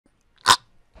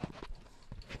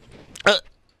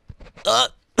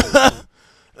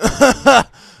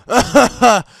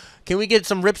Can we get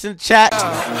some rips in chat?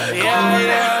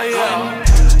 Yeah.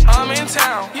 I'm in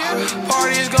town.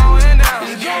 Party's going down.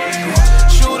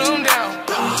 Shoot 'em down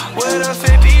with a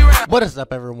 50 round. What is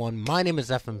up, everyone? My name is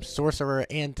FMSorcerer,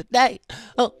 and today,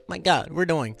 oh my god, we're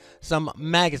doing some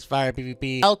Magus Fire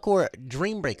PvP Alcor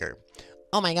Dreambreaker.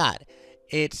 Oh my god.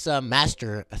 It's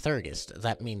Master Thurgist.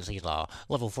 That means he's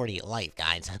level 40 life,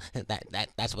 guys.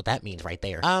 That's what that means right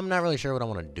there. I'm not really sure what I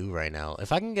want to do right now.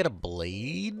 If I can get a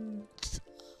blade,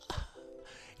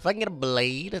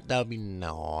 that would be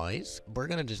nice. We're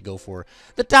gonna just go for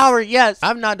the tower. Yes,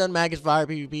 I've not done Magus Fire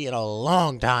PvP in a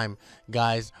long time,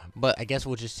 guys. But I guess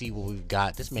we'll just see what we've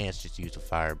got. This man's just used a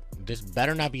fire. This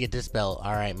better not be a dispel.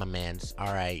 All right, my mans.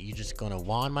 All right, you're just gonna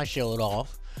wand my shield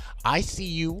off. I see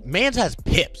you. Mans has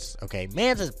pips, okay?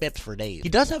 Mans has pips for days. He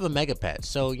does have a mega pet,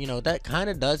 so, you know, that kind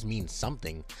of does mean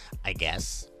something, I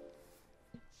guess.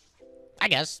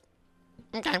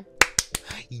 Okay.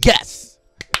 Yes!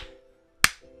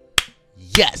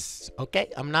 Yes!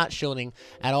 Okay, I'm not shielding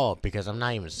at all because I'm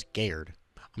not even scared.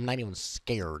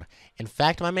 In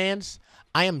fact, my mans,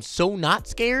 I am so not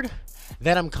scared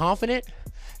that I'm confident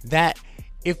that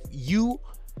if you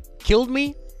killed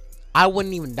me, I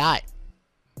wouldn't even die.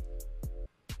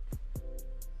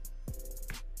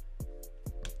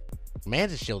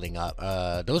 Mans is shielding up.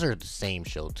 Those are the same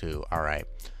shield too. All right.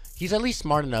 He's at least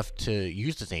smart enough to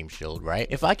use the same shield, right?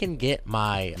 If I can get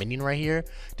my minion right here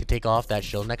to take off that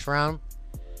shield next round,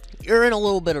 you're in a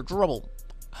little bit of trouble,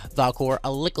 Valcor.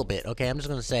 A little bit, okay? I'm just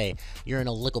gonna say you're in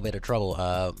a little bit of trouble.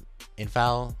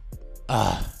 Infoul.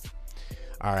 All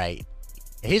right.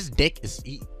 His dick is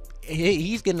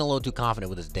he's getting a little too confident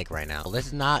with his dick right now. This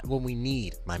is not what we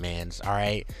need, my mans. All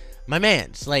right, my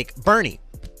mans. Like Bernie.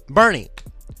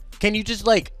 Can you just,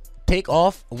 like, take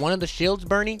off one of the shields,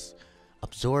 Bernie?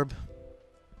 Absorb.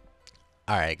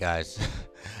 Alright, guys.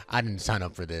 I didn't sign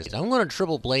up for this. I'm going to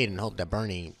triple blade and hope that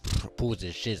Bernie pulls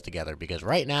his shiz together, because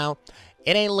right now,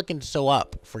 it ain't looking so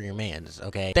up for your mans,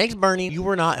 okay? Thanks, Bernie. You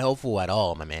were not helpful at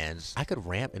all, my mans. I could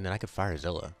ramp and then I could fire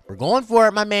Zilla. We're going for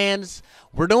it, my mans.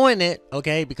 We're doing it,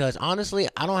 okay? Because, honestly,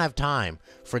 I don't have time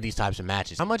for these types of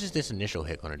matches. How much is this initial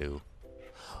hit going to do?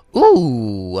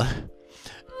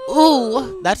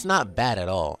 Ooh, that's not bad at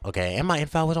all. Okay, and my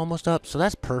info was almost up, so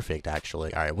that's perfect,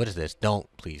 actually. All right, what is this?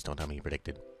 Please don't tell me you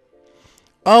predicted.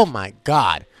 Oh my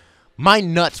god, my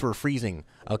nuts were freezing.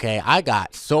 Okay, I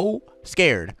got so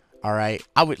scared. All right,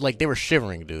 they were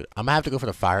shivering, dude. I'm gonna have to go for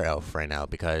the fire elf right now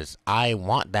because I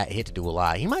want that hit to do a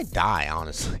lot. He might die,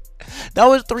 honestly. That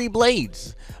was 3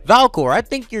 blades. Valcor, I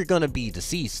think you're gonna be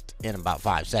deceased in about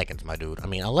 5 seconds, my dude. I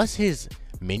mean, unless his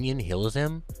minion heals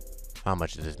him. How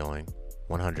much is this doing?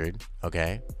 100.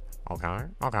 Okay.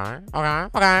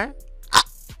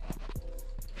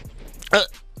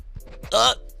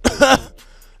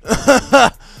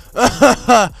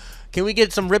 Can we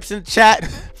get some rips in chat?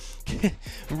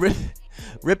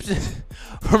 Rips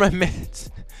for my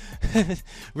mans.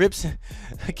 Rips.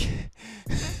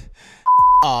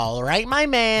 All right, my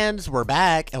mans, we're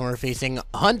back and we're facing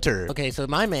Hunter. Okay, so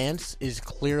my mans is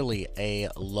clearly a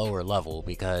lower level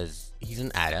because he's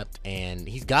an adept and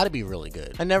he's got to be really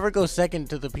good. I never go second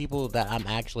to the people that I'm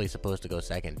actually supposed to go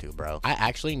second to, bro. I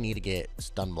actually need to get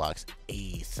stun blocks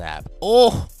ASAP.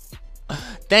 Oh,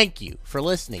 thank you for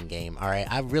listening, game. All right,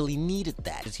 I really needed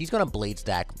that. He's gonna blade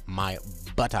stack my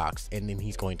buttocks and then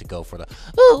he's going to go for the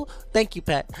thank you,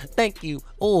 pet. Thank you.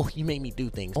 Oh, you made me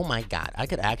do things. Oh my god, I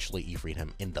could actually Ifrit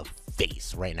him in the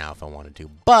face right now if I wanted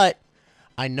to, but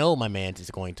I know my man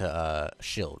is going to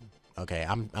shield. Okay,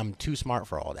 I'm too smart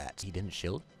for all that. He didn't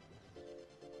shield.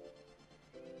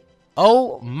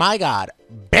 Oh my god,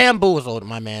 bamboozled,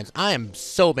 my mans. I am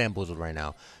so bamboozled right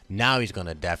now. Now he's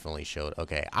gonna definitely shield.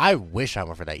 Okay, I wish I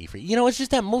went for that Ifrit. You know, it's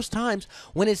just that most times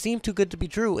when it seems too good to be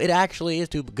true, it actually is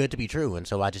too good to be true, and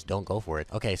so I just don't go for it.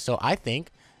 Okay, so I think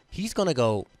he's gonna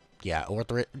go, yeah, or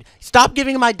stop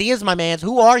giving him ideas, my mans.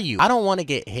 Who are you? I don't want to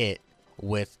get hit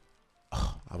with.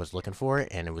 I was looking for it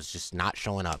and it was just not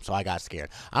showing up, so I got scared.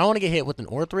 I don't want to get hit with an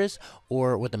Orthrus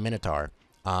or with a Minotaur.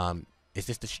 Is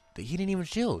this he didn't even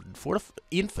shield.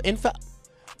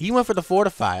 He went for the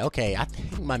fortify. Okay, I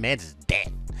think my man's is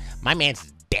dead. My man's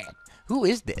is dead. Who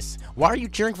is this? Why are you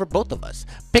cheering for both of us?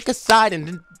 Pick a side and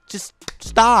then just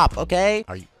stop, okay?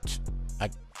 Are you?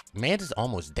 Man's is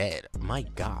almost dead. My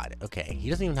god. Okay, he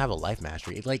doesn't even have a life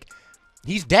mastery. Like,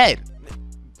 he's dead.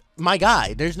 My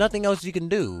guy, there's nothing else you can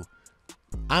do.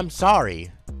 I'm sorry,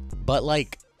 but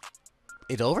like,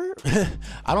 it's over?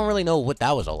 I don't really know what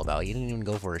that was all about. He didn't even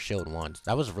go for a shield once.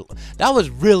 That was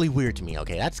really weird to me,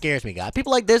 okay? That scares me, guys.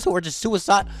 People like this who are just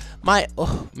suicide.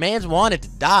 Man's wanted to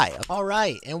die. All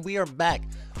right, and we are back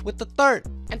with the third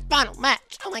and final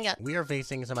match. Oh my god. We are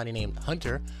facing somebody named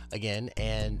Hunter again,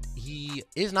 and he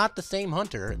is not the same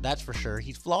Hunter, that's for sure.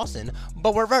 He's flossing,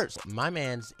 but reverse. My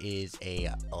man's is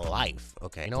a life,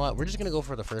 okay? You know what? We're just gonna go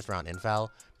for the first round infoul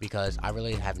because I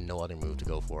really have no other move to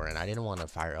go for, and I didn't want to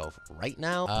fire elf right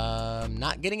now.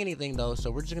 Not getting anything though, so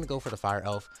we're just gonna go for the fire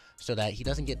elf so that he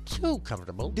doesn't get too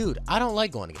comfortable. Dude, I don't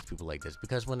like going against people like this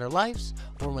because when they're lives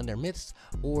or when they're myths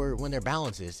or when they're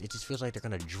balances, it just feels like they're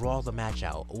gonna draw the match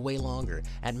out way longer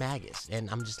at Magus. And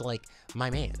I'm just like,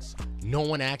 my mans, no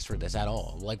one asked for this at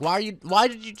all. Like, why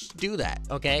did you just do that?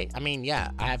 Okay, I mean, yeah,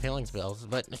 I have healing spells,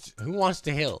 but who wants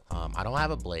to heal? I don't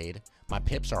have a blade. My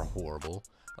pips are horrible.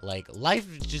 Like,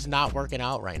 life is just not working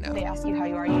out right now. They ask you how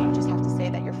you are, you just have to say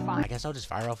that you're fine. I guess I'll just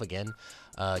fire off again,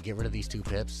 get rid of these 2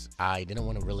 pips. I didn't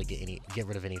want to really get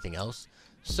rid of anything else.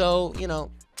 So, you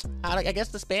know, I guess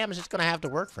the spam is just going to have to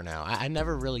work for now. I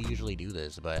never really usually do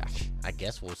this, but I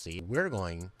guess we'll see. We're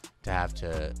going to have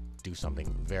to do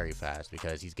something very fast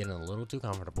because he's getting a little too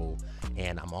comfortable,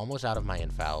 and I'm almost out of my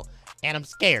infoul, and I'm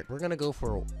scared. We're going to go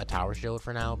for a tower shield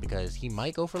for now because he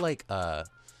might go for, like,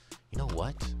 you know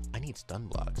what? I need stun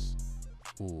blocks.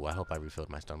 Ooh, I hope I refilled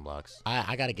my stun blocks.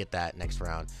 I gotta get that next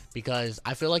round because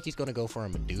I feel like he's gonna go for a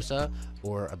Medusa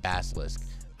or a Basilisk.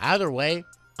 Either way,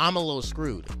 I'm a little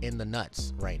screwed in the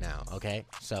nuts right now, okay?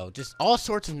 So just all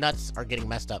sorts of nuts are getting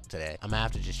messed up today. I'm gonna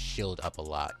have to just shield up a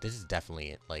lot. This is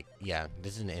definitely, like, yeah,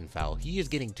 this is an infoul. He is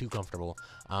getting too comfortable.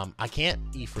 I can't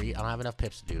E-free. I don't have enough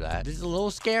pips to do that. This is a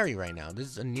little scary right now. This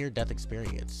is a near-death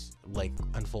experience, like,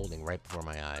 unfolding right before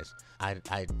my eyes. I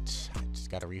just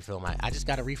gotta I just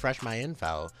gotta refresh my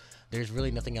infoul. There's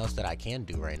really nothing else that I can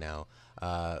do right now.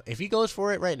 If he goes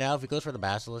for it right now, if he goes for the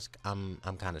Basilisk, I'm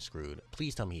kind of screwed.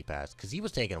 Please tell me he passed, because he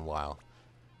was taking a while.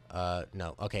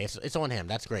 No. Okay, it's on him.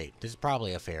 That's great. This is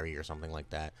probably a fairy or something like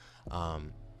that.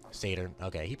 Satyr.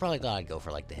 Okay, he probably thought I'd go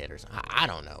for, like, the hitters. I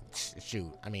don't know.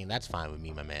 Shoot. I mean, that's fine with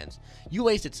me, my mans. You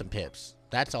wasted some pips.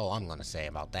 That's all I'm gonna say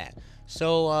about that.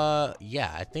 So,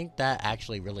 yeah, I think that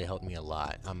actually really helped me a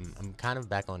lot. I'm kind of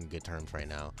back on good terms right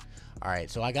now. Alright,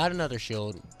 so I got another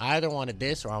shield. I either wanted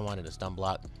this or I wanted a stun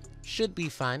block. Should be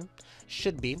fine.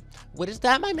 Should be. What is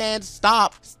that, my man?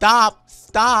 Stop. Stop.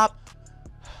 Stop.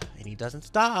 And he doesn't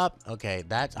stop. Okay,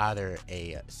 that's either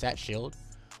a set shield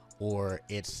or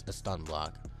it's a stun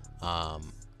block.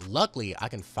 Luckily, I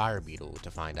can fire beetle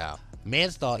to find out.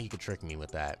 Mans thought he could trick me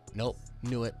with that. Nope.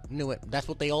 Knew it. Knew it. That's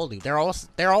what they all do. They're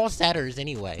all setters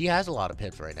anyway. He has a lot of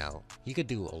pips right now. He could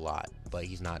do a lot, but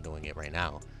he's not doing it right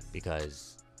now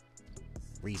because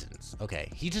reasons.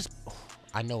 Okay. He just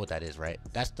I know what that is, right?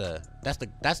 That's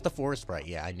the forest sprite.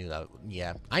 Yeah, I knew that.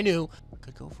 Yeah, I knew.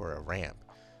 Could go for a ramp.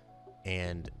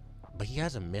 But he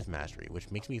has a myth mastery,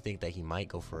 which makes me think that he might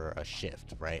go for a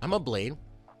shift, right? I'm a blade.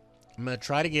 I'm gonna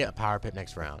try to get a power pip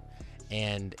next round.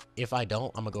 And if I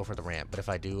don't, I'm gonna go for the ramp. But if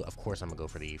I do, of course I'm gonna go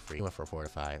for the E-free. He went for a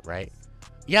fortify, right?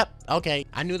 Yep. Okay.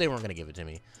 I knew they weren't gonna give it to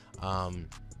me. All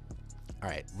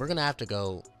right. We're gonna have to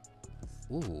go.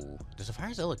 Ooh. Does the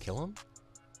Firezilla kill him?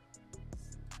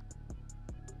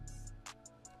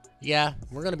 Yeah.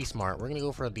 We're gonna be smart. We're gonna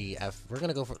go for the We're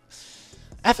gonna go for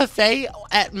FFA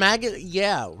at Magus.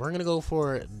 Yeah. We're gonna go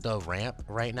for the ramp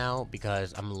right now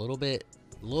because I'm a little bit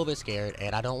scared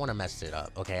and I don't want to mess it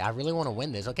up. Okay, I really want to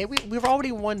win this. Okay, we've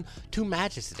already won 2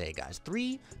 matches today, guys.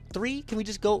 Three. Can we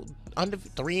just go under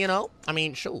 3-0? I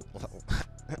mean, shoot.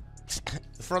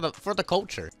 for the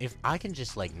culture. If I can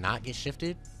just, like, not get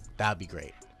shifted, that'd be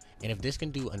great. And if this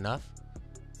can do enough,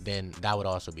 then that would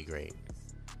also be great.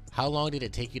 How long did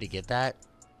it take you to get that?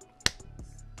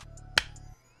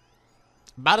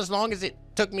 About as long as it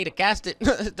took me to cast it.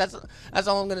 that's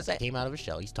all I'm gonna say. Came out of his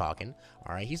shell. He's talking.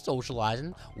 All right, he's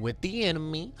socializing with the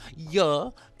enemy. Yeah,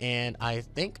 and I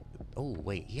think. Oh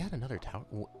wait, he had another tower.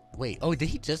 Wait. Oh, did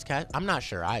he just cast? I'm not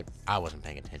sure. I wasn't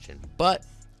paying attention, but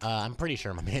I'm pretty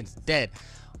sure my man's dead.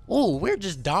 Oh, we're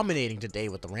just dominating today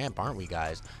with the ramp, aren't we,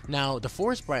 guys? Now the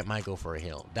forest sprite might go for a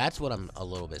heal. That's what I'm a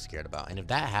little bit scared about. And if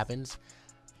that happens,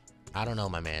 I don't know,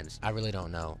 my mans. I really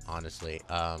don't know, honestly.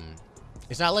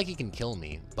 It's not like he can kill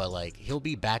me, but, like, he'll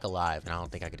be back alive, and I don't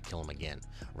think I could kill him again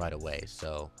right away.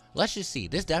 So, let's just see.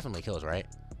 This definitely kills, right?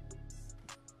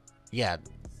 Yeah,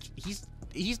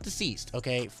 he's deceased,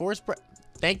 okay? Forest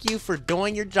thank you for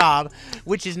doing your job,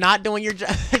 which is not doing your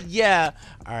job. Yeah.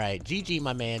 All right, GG,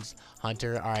 my man's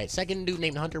Hunter. All right, second dude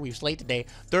named Hunter we've slayed today.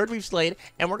 Third we've slayed,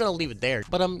 and we're going to leave it there.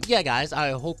 But, yeah, guys,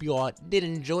 I hope you all did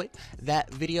enjoy that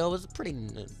video. It was pretty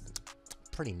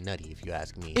pretty nutty if you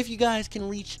ask me. If you guys can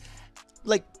reach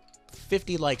like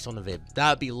 50 likes on the vid, that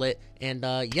would be lit. And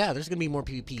yeah, there's gonna be more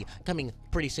PvP coming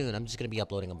pretty soon. I'm just gonna be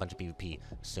uploading a bunch of PvP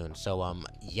soon. So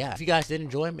yeah, if you guys did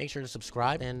enjoy, make sure to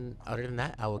subscribe. And other than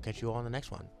that, I will catch you all on the next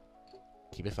one.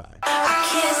 Keep it 5.